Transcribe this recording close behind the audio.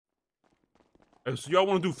Hey, so y'all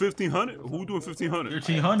want to do 1500? Who doing 1500?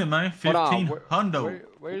 1500, man. 1500.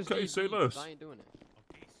 Where's Okay, DB? say less. I ain't doing it.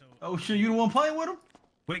 Okay, so Oh shit, you the one playing with him?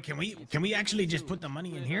 wait, can we actually just put the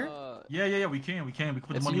money in here? Yeah, we can. We put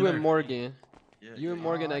the It's money you in and there. Morgan. Yeah, You and yeah.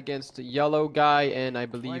 Morgan against the yellow guy and I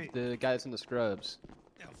believe Wait. the guy that's in the scrubs.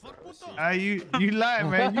 Yeah, fuck, what the- Hey, you lying,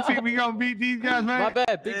 man. You think we gonna beat these guys, man? My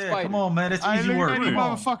bad, big Yeah, spider. come on, man. That's I easy look work. at these Come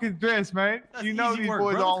on. motherfucking dress, man. That's You know easy these work,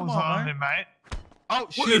 boys brother. are Come on on, something, man. Oh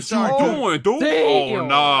What shit, is you sorry. doing, dude? Damn. Oh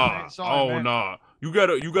nah. Sorry, Oh man. nah. You got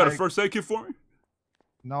a Hey. first aid kit for me?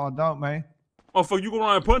 No, I don't, man. Oh fuck, you go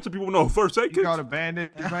around punching people with no first aid You kit? got a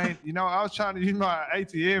bandit, man. You know, I was trying to use my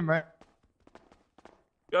ATM, man.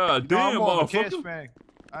 God You know, damn, I'm more of a cash motherfucker.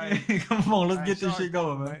 bag. Come on, let's Hey, get this sorry, shit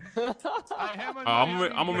going, man.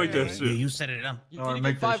 I'm gonna make that Yeah, shit. you set it up. You Alright, did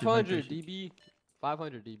make get that shit, make that 500 shit. DB.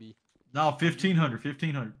 500 DB. No, 1500.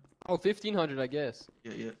 1500. Oh, 1500 I guess.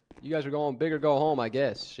 Yeah. You guys are going big or go home, I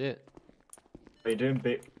guess. Shit. Are you doing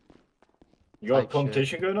big? You got a Like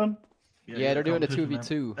competition going on? Yeah, they're doing a competition,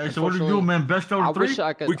 man. 2v2. Hey, so what are you doing, man? Best I over three? wish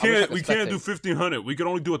I could. We I wish I can't could we can't do spectate. 1500. We can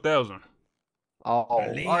only do 1000. Oh.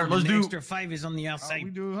 Liam, Alright, let's the do- extra 5 is on the We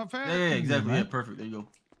outside. do her fast. Yeah, exactly. Yeah, perfect. There you go.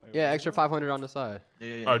 Yeah, extra 500 on the side.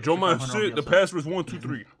 Yeah. Alright, Joe, my 500 on shit. The outside. password is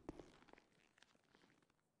 123.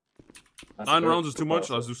 That's 9 a rounds is good too much.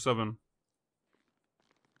 proposal. Let's do 7.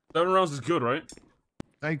 7 rounds is good, right?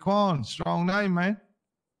 Daquan, strong name, man.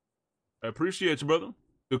 I appreciate you, brother.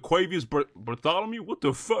 The Quavius Bartholomew? What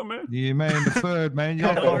the fuck, man? Yeah, man, the third, man.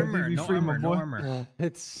 Y'all No call armor, me no free, my armor, no boy. armor.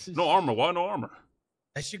 It's No armor. Why no armor?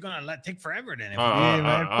 That shit gonna take forever then. If Alright, Yeah,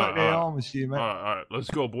 man. alright, Fuck that armor shit, man. Alright. Let's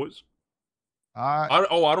go, boys. All right.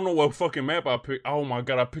 I don't know what fucking map I picked. Oh my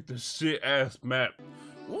god, I picked the shit ass map.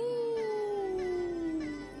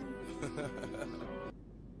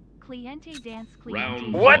 Cliente dance, Round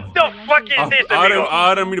cliente. What dance, the cliente fuck is dance. this,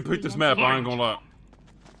 I didn't mean to pick this map. I ain't gonna lie.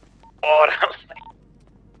 Ahora.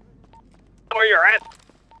 Where you're at?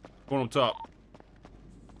 Going up top.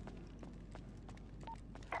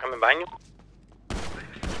 Coming behind you.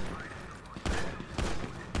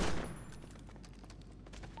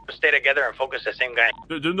 Stay together and focus the same guy.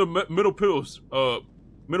 There's the middle pillars.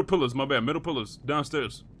 Middle pillars. My bad. Middle pillars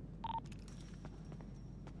downstairs.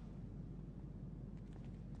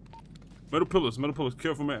 Middle pillars. Middle pillars.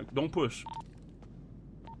 Careful, man. Don't push.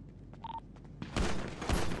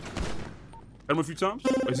 Hit him a few times.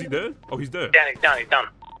 Is he dead? Oh, he's dead. Down, he's down, he's down.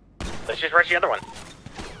 Let's just rush the other one.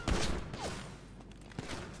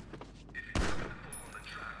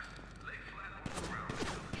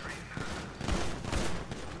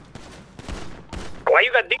 Why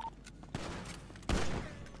you got deep?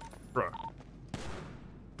 Bro.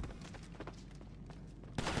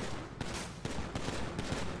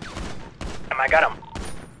 I got him.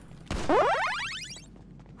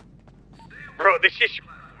 Bro, this is...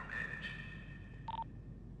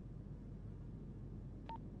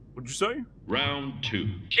 What'd you say? Round 2.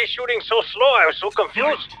 She's shooting so slow, I was so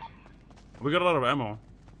confused. We got a lot of ammo.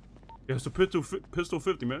 Yeah, it's a pistol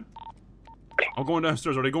 50, man. I'm going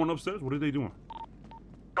downstairs. Are they going upstairs? What are they doing?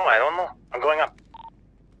 No, I don't know. I'm going up.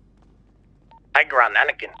 High ground,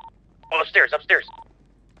 Anakin. Oh, upstairs, upstairs.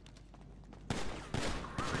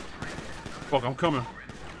 Fuck, I'm coming.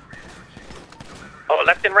 Oh,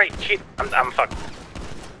 left and right. Shit, I'm fucked.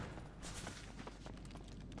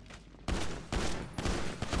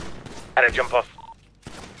 Had to jump off.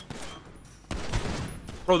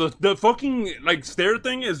 Bro, the fucking, like, stair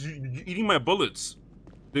thing is eating my bullets.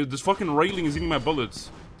 This fucking railing is eating my bullets.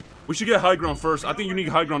 We should get high ground first. I think you need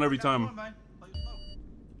high ground every time.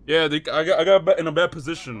 Yeah, I got in a bad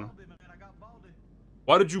position.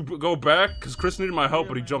 Why did you go back? Because Chris needed my help,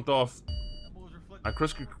 but he jumped off.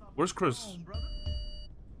 Chris, where's Chris?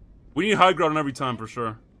 We need high ground every time for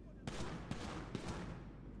sure.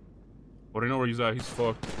 Oh, they know where he's at. He's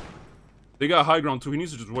fucked. They got high ground too. He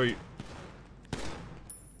needs to just wait.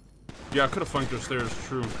 Yeah, I could have flanked their stairs.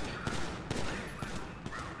 True.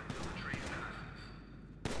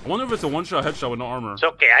 I wonder if it's a one-shot headshot with no armor. It's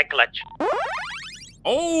okay, I clutch.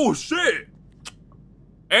 Oh shit!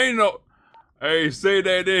 Ain't no. Hey, say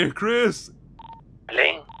that then, Chris.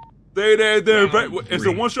 Lane? Say that then. Is it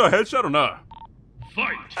a one-shot headshot or not?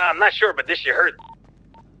 Fight! I'm not sure, but this shit hurt.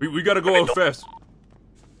 We gotta go out fast.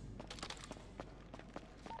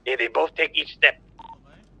 Yeah, they both take each step.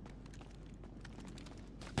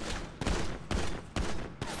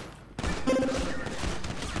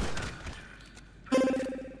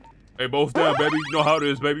 Hey, both down, baby. You know how it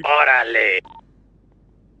is, baby. Orale.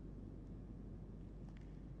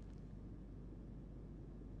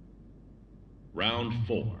 Round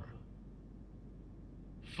 4.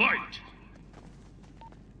 Fight!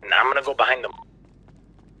 Now I'm gonna go behind them.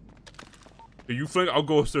 Yeah, you flank. I'll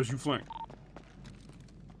go upstairs. You flank.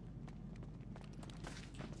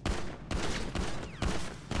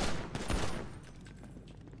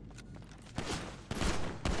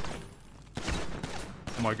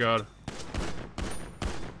 Oh my god.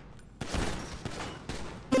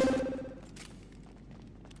 I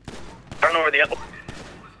don't know where the other.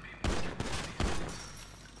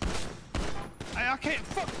 Hey, I can't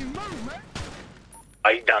fucking move, man. Oh,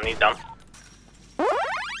 he's down. He's down.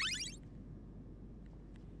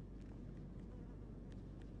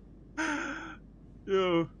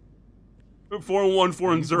 Yo. 4-1,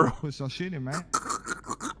 4-0. Put some shit in, man.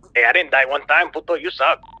 Hey, I didn't die one time, puto. You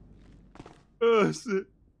suck. Oh shit.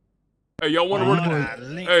 Hey, y'all want to run?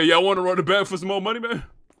 Órale. Hey, y'all want to run the back for some more money, man?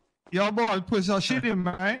 Y'all boys put some shit in,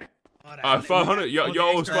 man. Órale. 500. Y'all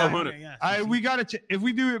owe us 500. Yeah, Hey, we gotta. If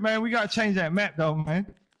we do it, man, we gotta change that map, though, man.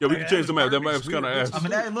 Yeah, we can change the map. That map's kind of ass. I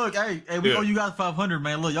mean, hey, look, hey, we Yeah. owe you guys 500,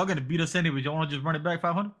 man. Look, y'all gonna beat us anyway. Y'all wanna just run it back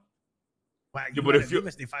 500? Wow, Yeah, you but gotta if you- give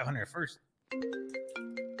us the 500 first.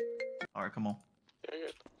 All right, come on.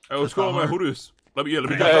 Hey, what's going on, man? Who this? Let me get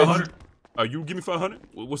Hey, 500. You give me 500.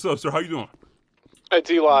 What's up, sir? How you doing? Hey,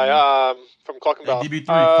 D-Ly, from Clockenbell. Hey, DB3,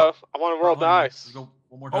 I want to roll 500. dice. Let's go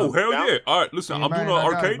one more time. Oh, hell Down? yeah. All right, listen, Yeah, I'm doing man, an I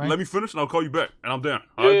got it, arcade. man. Let me finish and I'll call you back. And I'm down.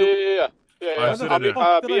 Yeah, All right, dude? yeah. Alright, sit I'll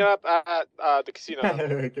there. be meeting up at the casino.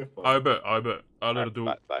 Get fucked. I bet. I'll let it do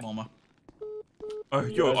Bye, it. bye. Come on,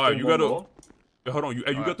 man. Yo, guys all right, doing you one got more? to. Hold on. You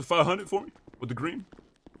Alright. got the 500 for me? With the green?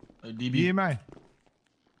 Hey, DB. Yeah, man.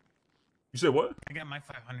 You said what? I got my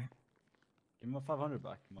 500. Give me my 500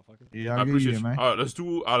 back, motherfucker. Yeah, I I'll give appreciate you you. it, man. All right,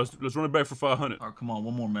 let's run it back for 500. All right, come on,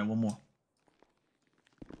 one more, man, one more.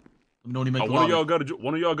 Let me know when you make the One of lobby.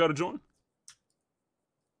 y'all got to join?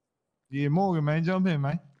 Yeah, Morgan, man, jump in,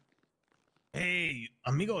 man. Hey,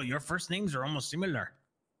 amigo, your first names are almost similar.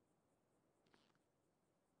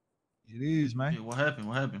 It is, man. Yeah, what happened?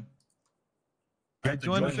 What happened? You have to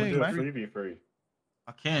join the join thing, Do a man. 3v3.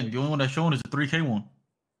 I can't. The only one that's showing is the 3K one.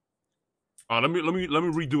 Let me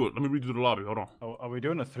redo it. Let me redo the lobby. Hold on. Oh, are we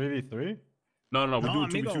doing a 3v3? No, we No, do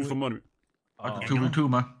amigo, 2v2 for money. I Oh, can 2v2,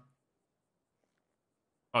 man.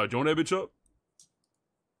 All right, join that bitch up.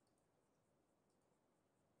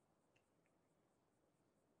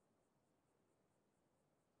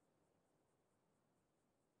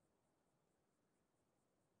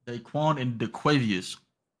 Daquan and DeQuavius.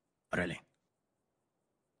 Órale.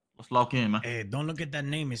 Let's lock in, man. Hey, don't look at that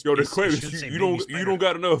name. It's, Yo, it should DeQuavius, say you Baby don't Spider.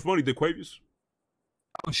 got enough money, DeQuavius.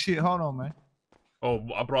 Oh, shit, hold on, man. Oh,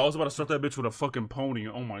 bro, I was about to start that bitch with a fucking pony.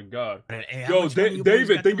 Oh my god. Hey, how Yo, much money you boys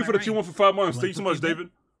David, got thank to you for my the 2-1 right? for 5 months. You Thank you so want much, 2K back? David.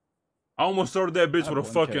 I almost started that bitch I with a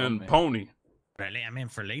have 1K on fucking me. pony. Órale, I'm in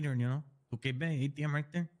for later, you know. 2K bet, ATM right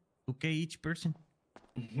there. 2K each person.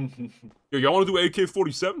 Yo, y'all want to do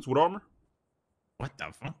AK-47s with armor? What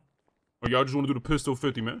the fuck? Or y'all just want to do the pistol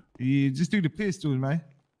 50, man? Yeah, just do the pistols, man.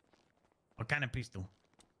 What kind of pistol?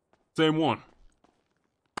 Same one.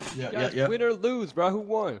 Yeah, Guys, win or lose, bro. Who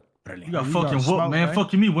won? Órale. You got You fucking got whooped, smoked, man. man.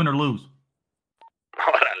 Fuck you, me, win or lose.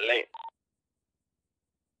 Órale.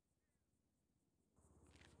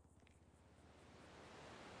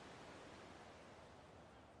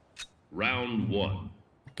 Round 1.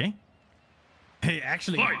 Okay. Hey,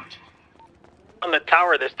 actually, On the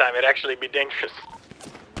tower this time, it'd actually be dangerous.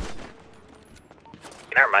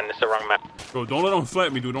 Never mind, this is the wrong map. Bro, don't let them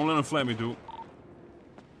flat me, dude. Don't let them flat me, dude.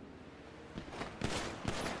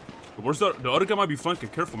 Where's the other guy? Might be flanking.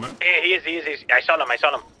 Careful, man. Hey, he is. I saw him. All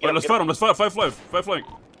right, let's fight him. Let's fight flank. Fight flank.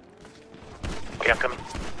 Okay, I'm coming.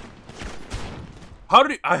 How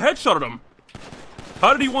did he? I headshotted him.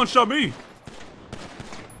 How did he one-shot me?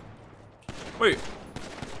 Wait.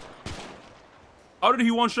 How did he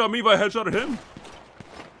one-shot me if I headshotted him?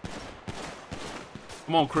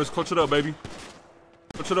 Come on, Chris. Clutch it up, baby.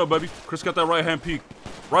 Clutch it up, baby. Chris got that right-hand peek.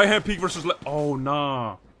 Right-hand peek versus left. Oh,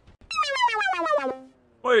 nah.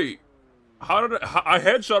 Wait. How did I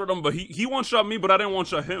headshotted him, but he one-shot me, but I didn't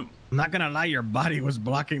one-shot him. I'm not gonna lie, your body was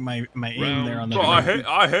blocking my aim there on the. So I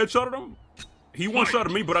headshotted him. He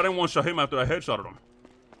one-shotted me, but I didn't one-shot him after I headshotted him.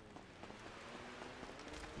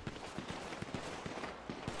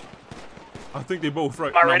 I think they both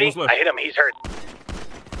right. Already? One's left. I hit him. He's hurt.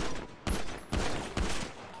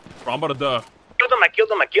 Bro, I'm about to die. I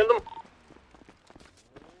killed him.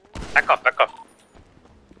 Back off.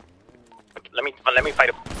 Okay, let me fight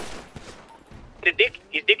him. His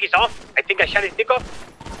dick is off. I think I shot his dick off.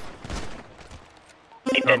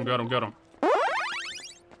 He's dead. Got him.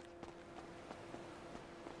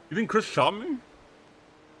 You think Chris shot me?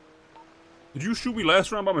 Did you shoot me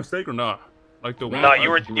last round by mistake or not? Like the one. No, you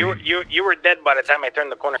were dead by the time I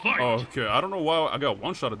turned the corner. Oh, okay. I don't know why I got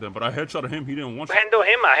one shot at them, but I headshotted him. He didn't one shot. Handle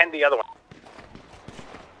him. I hand the other one.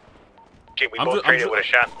 We both traded with a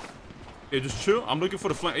shot. Yeah, just chill. I'm looking for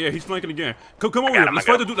the flank. Yeah, he's flanking again. Come over got here. him, Let's I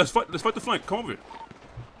got fight the dude. Let's fight the flank. Come over here.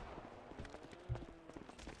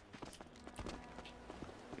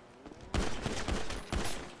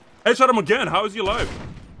 Headshot him again. How is he alive?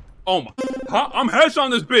 Oh my! Huh? I'm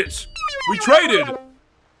headshotting this bitch. We traded.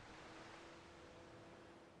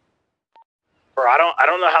 Bro, I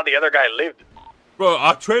don't know how the other guy lived. Bro,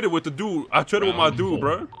 I traded with the dude. I traded with my dude,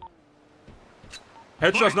 bro.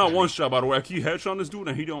 Headshot's not one shot, by the way. I keep headshotting this dude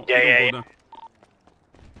and he don't. Yeah, he don't yeah, go down.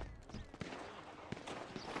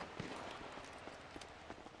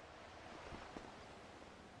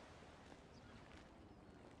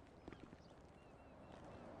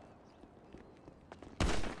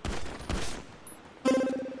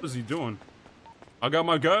 What is he doing? I got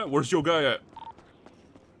my guy. Where's your guy at?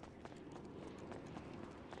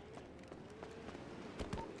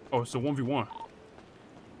 Oh, it's a 1v1.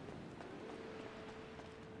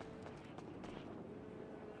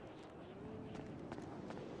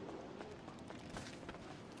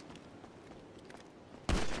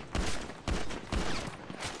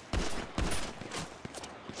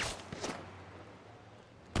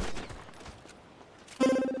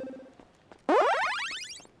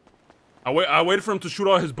 I waited for him to shoot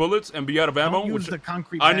all his bullets and be out of ammo. Don't use the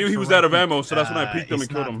concrete I knew bag he for was right out of peek. ammo, so that's when I peeked him It's and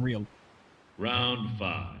killed not him. real. Round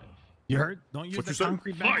 5. You heard? Don't use What you the said?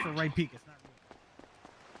 concrete bag for right peek. It's not real.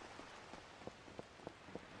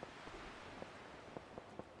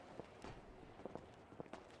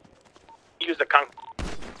 Use the con.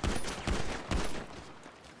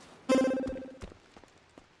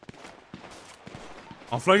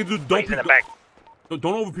 I'm flanking dude. Don't He's in peek. the back. Don't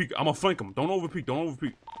overpeek. I'm gonna flank him. Don't overpeek. Don't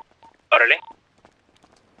overpeek. Orderly.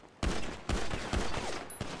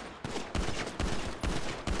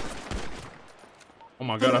 Oh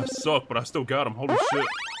my god, I suck, but I still got him. Holy shit.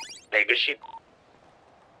 Hey, good shit.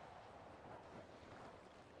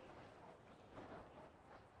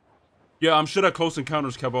 Yeah, I'm shit at close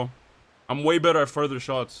encounters, Kebo. I'm way better at further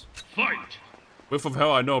shots. Fight! Whiff of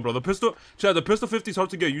hell, I know, bro. The pistol, Chad, the pistol 50 is hard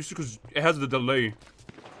to get used to because it has the delay.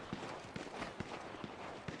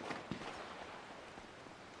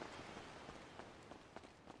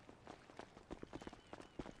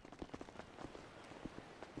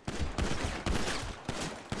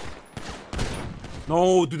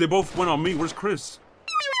 No, dude, they both went on me. Where's Chris?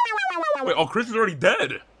 Wait, oh, Chris is already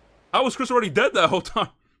dead. How was Chris already dead that whole time?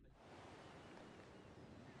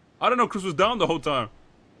 I didn't know Chris was down the whole time.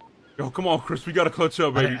 Yo, come on, Chris. We gotta clutch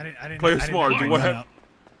up, baby. Play it smart, dude. What happened?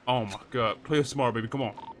 Oh my god. Play it smart, baby. Come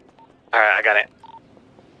on. Alright, I got it.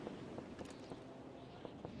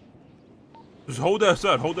 Just hold that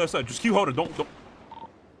side. Hold that side. Just keep holding. Don't.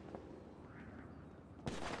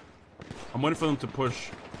 I'm waiting for them to push.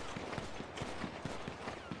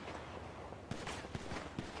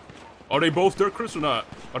 Are they both there, Chris, or not?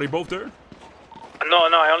 Are they both there? No,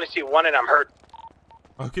 I only see one and I'm hurt.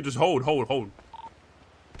 Okay, just hold.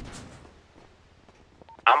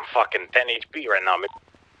 I'm fucking 10 HP right now, man.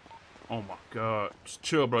 Oh my god. Just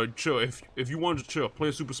chill, bro. Chill. If you want to chill, play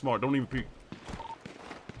it super smart. Don't even peek.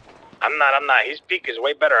 I'm not. His peak is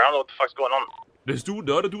way better. I don't know what the fuck's going on. This dude,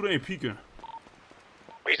 the other dude ain't peeking.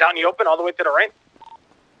 He's out in the open all the way to the right.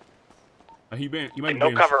 He might be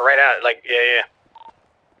No cover right at it. Like, yeah.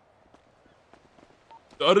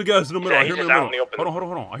 The other guy's in the middle. I he's hear him in just the out in middle. the open.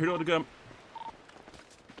 Hold on. I hear the other guy.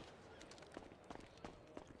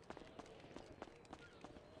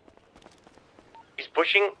 He's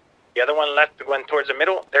pushing. The other one left went towards the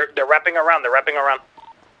middle. They're wrapping around.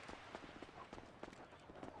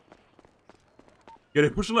 Yeah, they're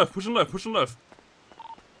pushing left. I'm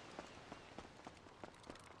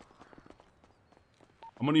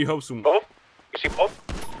gonna need help soon. Both? You see both?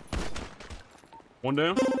 One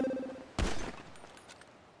down.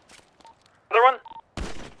 Other one?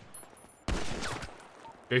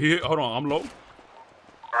 Okay, hold on. I'm low.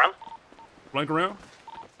 Around? Flank around.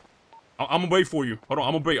 I'm gonna bait for you. Hold on.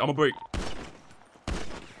 I'm gonna bait.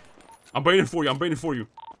 I'm baiting for you.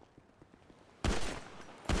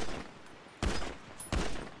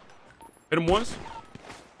 Hit him once.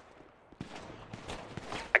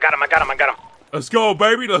 I got him. Let's go,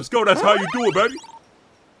 baby. Let's go. That's how you do it, baby.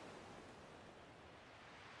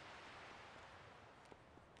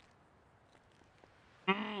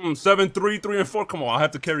 Mm, 7, 3, 3, and 4. Come on, I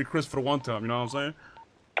have to carry Chris for the one time. You know what I'm saying?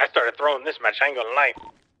 I started throwing this match. I ain't gonna lie.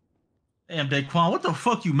 Damn, Daquan, what the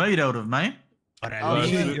fuck you made out of, man? Oh,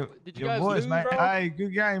 shit. Did you Your guys boys, lose, man. bro? Hey,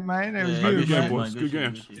 good game, man. That was Yeah, good, good game, man. boys. Good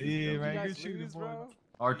game. Yeah, Did man. you Good guys shooting, lose, boy. bro?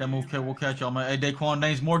 All right, then we'll catch y'all, man. Hey, Daquan,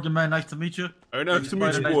 name's Morgan, man. Nice to meet you. Hey, nice to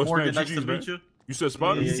meet you, Nice boys, Morgan, man. nice to GG's, man. meet you. You said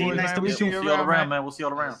spot? Yeah, Yeah, boys, nice man. to We meet see you. you We'll see y'all around, around, man. man. We'll see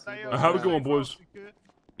y'all around. Stay How we up, going, man. boys? Good.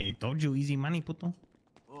 Hey, told you, easy money, puto.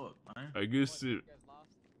 Look, man. I guess it.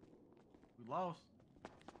 We lost.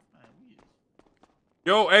 Man, we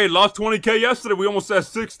Yo, hey, lost 20K yesterday. We almost at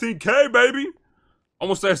 16K, baby.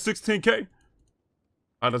 Almost at 16K. All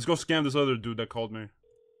right, let's go scam this other dude that called me.